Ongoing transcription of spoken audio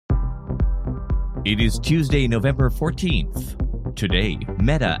It is Tuesday, November 14th. Today,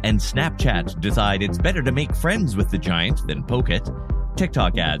 Meta and Snapchat decide it's better to make friends with the giant than poke it.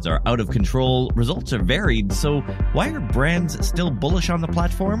 TikTok ads are out of control, results are varied, so why are brands still bullish on the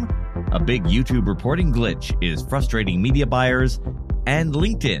platform? A big YouTube reporting glitch is frustrating media buyers, and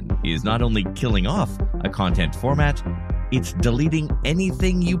LinkedIn is not only killing off a content format, it's deleting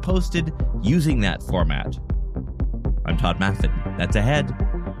anything you posted using that format. I'm Todd Maffin. That's ahead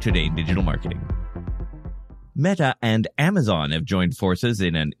today in digital marketing. Meta and Amazon have joined forces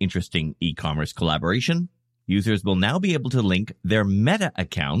in an interesting e-commerce collaboration. Users will now be able to link their Meta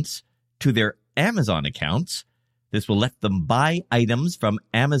accounts to their Amazon accounts. This will let them buy items from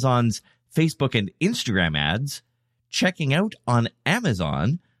Amazon's Facebook and Instagram ads, checking out on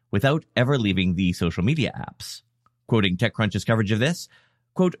Amazon without ever leaving the social media apps. Quoting TechCrunch's coverage of this,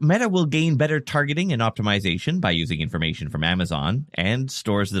 quote, Meta will gain better targeting and optimization by using information from Amazon and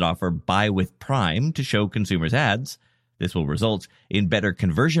stores that offer Buy with Prime to show consumers ads. This will result in better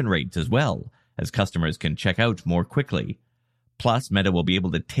conversion rates as well, as customers can check out more quickly. Plus, Meta will be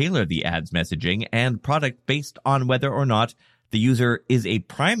able to tailor the ads messaging and product based on whether or not the user is a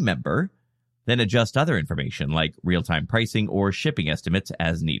Prime member, then adjust other information like real-time pricing or shipping estimates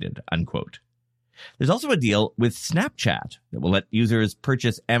as needed, unquote. There's also a deal with Snapchat that will let users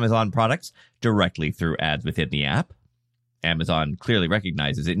purchase Amazon products directly through ads within the app. Amazon clearly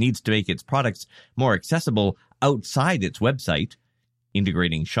recognizes it needs to make its products more accessible outside its website.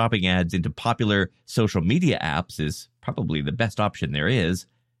 Integrating shopping ads into popular social media apps is probably the best option there is.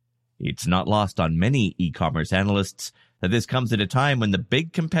 It's not lost on many e-commerce analysts that this comes at a time when the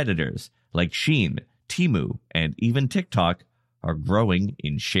big competitors like Shein, Temu, and even TikTok are growing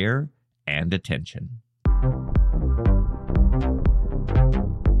in share and attention.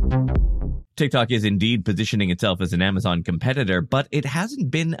 TikTok is indeed positioning itself as an Amazon competitor, but it hasn't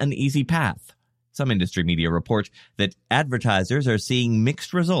been an easy path. Some industry media report that advertisers are seeing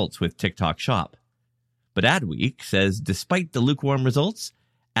mixed results with TikTok Shop. But Adweek says despite the lukewarm results,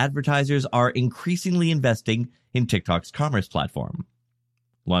 advertisers are increasingly investing in TikTok's commerce platform.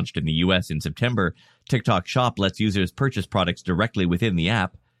 Launched in the US in September, TikTok Shop lets users purchase products directly within the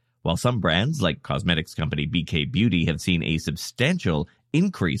app. While some brands, like cosmetics company BK Beauty, have seen a substantial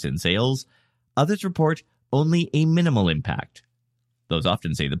increase in sales, others report only a minimal impact. Those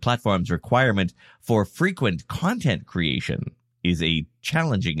often say the platform's requirement for frequent content creation is a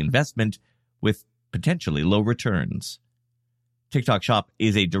challenging investment with potentially low returns. TikTok Shop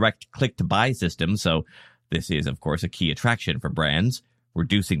is a direct click-to-buy system, so this is, of course, a key attraction for brands,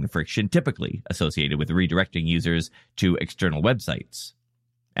 reducing the friction typically associated with redirecting users to external websites.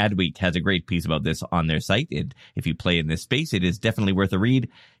 Adweek has a great piece about this on their site, and if you play in this space, it is definitely worth a read.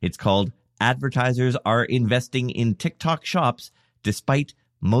 It's called Advertisers Are Investing in TikTok Shops Despite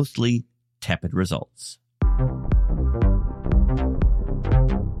Mostly Tepid Results.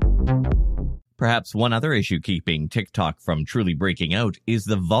 Perhaps one other issue keeping TikTok from truly breaking out is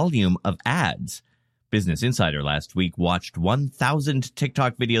the volume of ads. Business Insider last week watched 1,000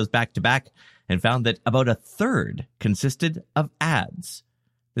 TikTok videos back-to-back and found that about a third consisted of ads.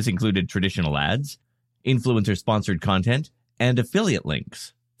 This included traditional ads, influencer-sponsored content, and affiliate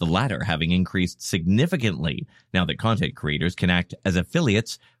links, the latter having increased significantly now that content creators can act as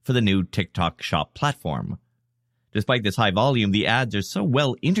affiliates for the new TikTok Shop platform. Despite this high volume, the ads are so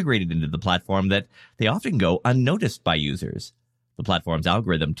well integrated into the platform that they often go unnoticed by users. The platform's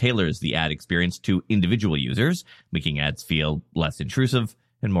algorithm tailors the ad experience to individual users, making ads feel less intrusive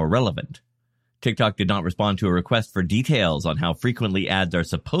and more relevant. TikTok did not respond to a request for details on how frequently ads are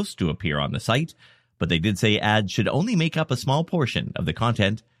supposed to appear on the site, but they did say ads should only make up a small portion of the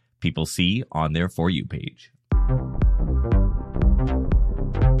content people see on their For You page.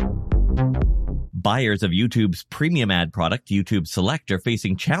 Buyers of YouTube's premium ad product, YouTube Select, are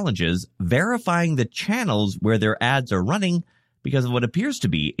facing challenges verifying the channels where their ads are running because of what appears to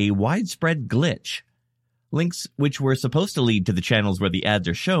be a widespread glitch. Links which were supposed to lead to the channels where the ads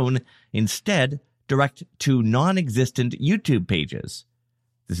are shown instead direct to non-existent YouTube pages.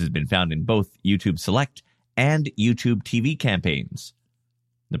 This has been found in both YouTube Select and YouTube TV campaigns.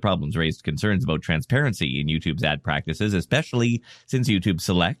 The problems raised concerns about transparency in YouTube's ad practices, especially since YouTube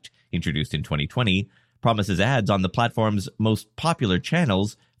Select, introduced in 2020, promises ads on the platform's most popular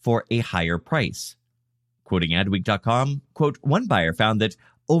channels for a higher price. Quoting Adweek.com, quote, one buyer found that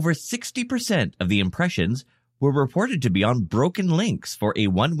over 60% of the impressions were reported to be on broken links for a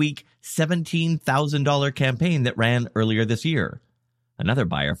one-week $17,000 campaign that ran earlier this year. Another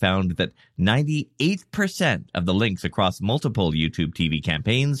buyer found that 98% of the links across multiple YouTube TV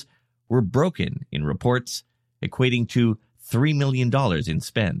campaigns were broken in reports, equating to $3 million in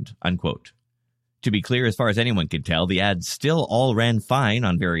spend, unquote. To be clear, as far as anyone can tell, the ads still all ran fine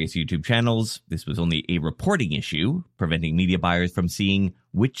on various YouTube channels. This was only a reporting issue, preventing media buyers from seeing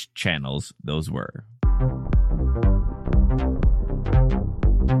which channels those were.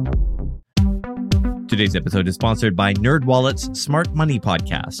 Today's episode is sponsored by NerdWallet's Smart Money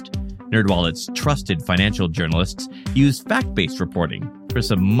Podcast. NerdWallet's trusted financial journalists use fact-based reporting for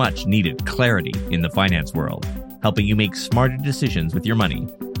some much-needed clarity in the finance world, helping you make smarter decisions with your money.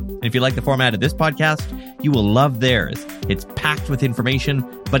 And if you like the format of this podcast, you will love theirs. It's packed with information,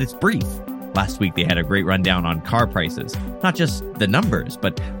 but it's brief. Last week, they had a great rundown on car prices. Not just the numbers,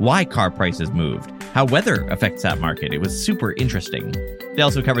 but why car prices moved, how weather affects that market. It was super interesting. They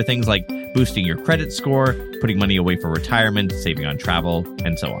also cover things like boosting your credit score, putting money away for retirement, saving on travel,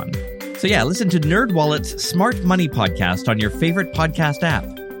 and so on. So yeah, listen to NerdWallet's Smart Money Podcast on your favorite podcast app.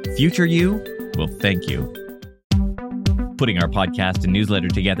 Future you will thank you. Putting our podcast and newsletter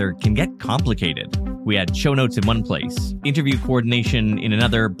together can get complicated. We had show notes in one place, interview coordination in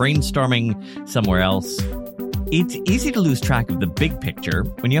another, brainstorming somewhere else. It's easy to lose track of the big picture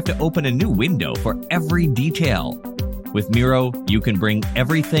when you have to open a new window for every detail. With Miro, you can bring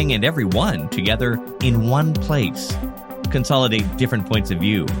everything and everyone together in one place, consolidate different points of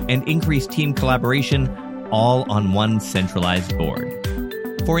view, and increase team collaboration all on one centralized board.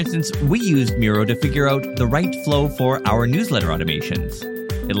 For instance, we used Miro to figure out the right flow for our newsletter automations.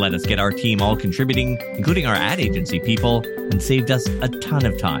 It let us get our team all contributing, including our ad agency people, and saved us a ton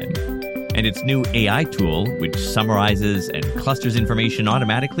of time. And its new AI tool, which summarizes and clusters information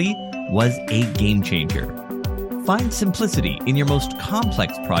automatically, was a game changer. Find simplicity in your most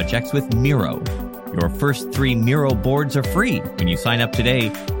complex projects with Miro. Your first 3 Miro boards are free when you sign up today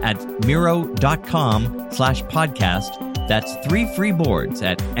at Miro.com/podcast. That's 3 free boards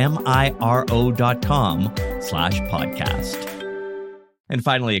at Miro.com/podcast. And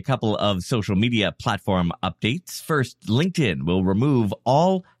finally, a couple of social media platform updates. First, LinkedIn will remove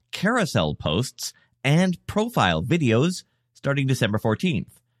all carousel posts and profile videos starting December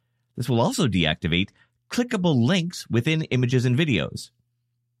 14th. This will also deactivate clickable links within images and videos.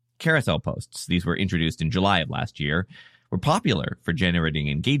 Carousel posts, these were introduced in July of last year, were popular for generating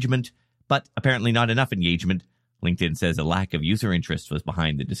engagement, but apparently not enough engagement. LinkedIn says a lack of user interest was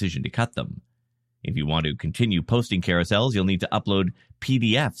behind the decision to cut them. If you want to continue posting carousels, you'll need to upload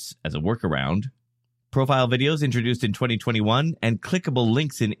PDFs as a workaround. Profile videos introduced in 2021 and clickable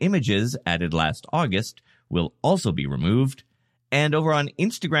links in images added last August will also be removed. And over on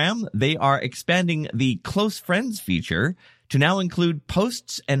Instagram, they are expanding the Close Friends feature to now include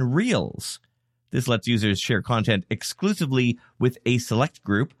posts and reels. This lets users share content exclusively with a select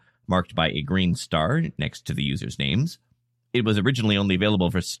group marked by a green star next to the user's names. It was originally only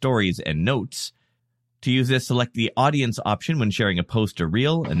available for stories and notes. To use this, select the audience option when sharing a post or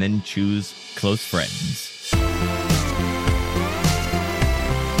reel, and then choose Close Friends.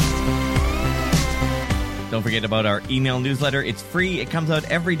 Don't forget about our email newsletter. It's free. It comes out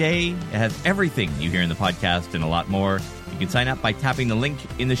every day. It has everything you hear in the podcast and a lot more. You can sign up by tapping the link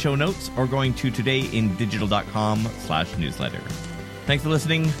in the show notes or going to todayindigital.com/newsletter. Thanks for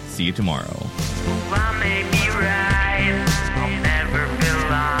listening. See you tomorrow.